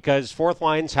 because fourth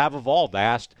lines have evolved. I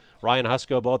asked Ryan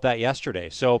Huska about that yesterday.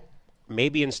 So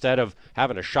maybe instead of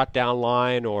having a shutdown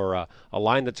line or a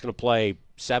line that's going to play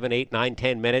 7, 8, 9,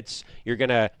 10 minutes, you're going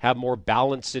to have more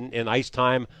balance in ice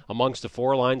time amongst the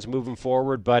 4 lines moving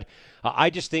forward. But I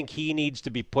just think he needs to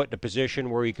be put in a position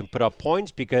where he can put up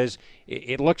points, because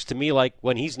it looks to me like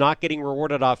when he's not getting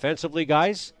rewarded offensively,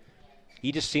 guys,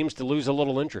 he just seems to lose a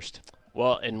little interest.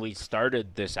 Well, and we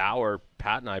started this hour,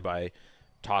 Pat and I, by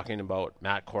talking about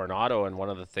Matt Coronato, and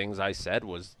one of the things I said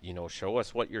was, show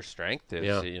us what your strength is.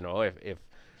 Yeah.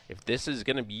 If this is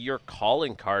going to be your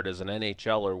calling card as an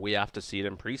NHLer, we have to see it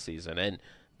in preseason. And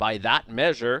by that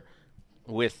measure,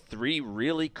 with 3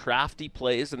 really crafty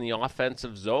plays in the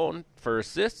offensive zone for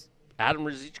assists, Adam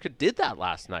Ruzicka did that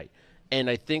last night. And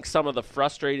I think some of the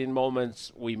frustrating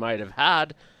moments we might have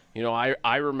had,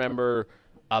 I remember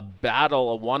a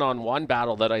one-on-one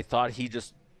battle that I thought he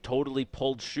just totally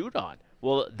pulled shoot on.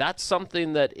 Well, that's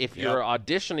something that if you're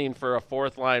auditioning for a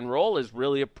fourth-line role is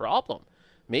really a problem.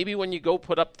 Maybe when you go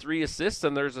put up 3 assists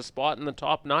and there's a spot in the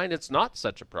top 9, it's not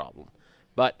such a problem.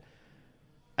 But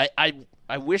I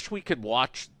wish we could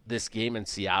watch this game in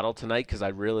Seattle tonight, because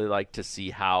I'd really like to see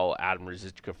how Adam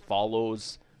Ruzicka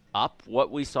follows up what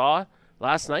we saw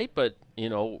last night. But,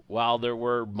 while there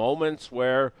were moments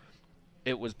where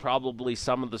it was probably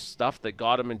some of the stuff that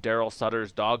got him in Daryl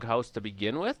Sutter's doghouse to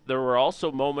begin with, there were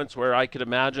also moments where I could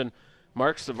imagine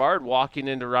Mark Savard walking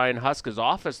into Ryan Huska's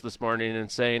office this morning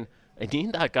and saying, I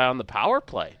need that guy on the power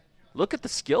play. Look at the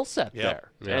skill set there.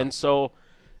 Yeah. And so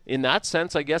in that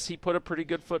sense, I guess he put a pretty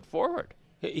good foot forward.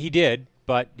 He did,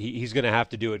 but he's going to have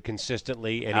to do it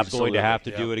consistently, and he's going to have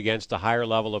to do it against a higher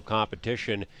level of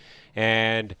competition.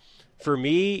 And for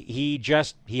me, he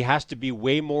has to be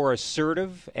way more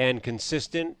assertive and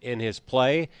consistent in his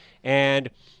play. And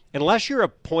unless you're a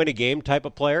point-a-game type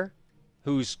of player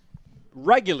who's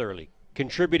regularly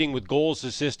contributing with goals,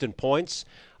 assists, and points,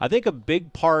 I think a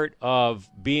big part of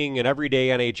being an everyday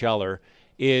NHLer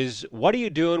is, what are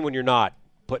you doing when you're not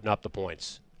putting up the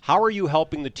points? How are you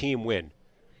helping the team win?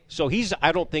 So he's,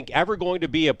 I don't think, ever going to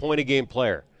be a point-a-game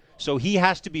player. So he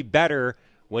has to be better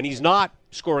when he's not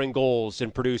scoring goals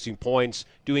and producing points,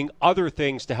 doing other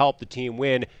things to help the team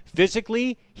win.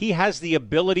 Physically, he has the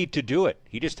ability to do it.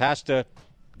 He just has to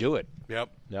do it. Yep.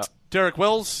 Derek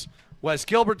Wills, Wes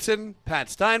Gilbertson, Pat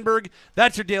Steinberg.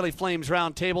 That's your Daily Flames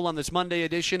Roundtable on this Monday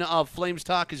edition of Flames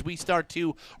Talk as we start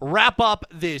to wrap up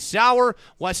this hour.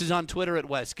 Wes is on Twitter at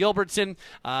Wes Gilbertson.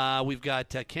 We've got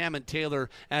Cam and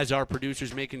Taylor as our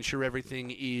producers, making sure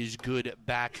everything is good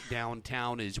back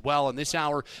downtown as well. And this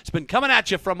hour has been coming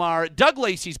at you from our Doug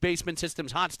Lacey's Basement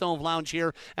Systems Hot Stove Lounge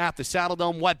here at the Saddle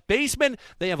Dome Wet Basement.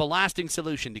 They have a lasting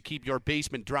solution to keep your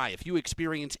basement dry. If you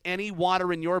experience any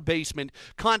water in your basement,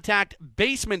 contact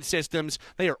Basement Systems.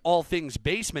 They are all things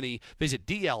basement-y. Visit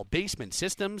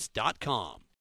dlbasementsystems.com.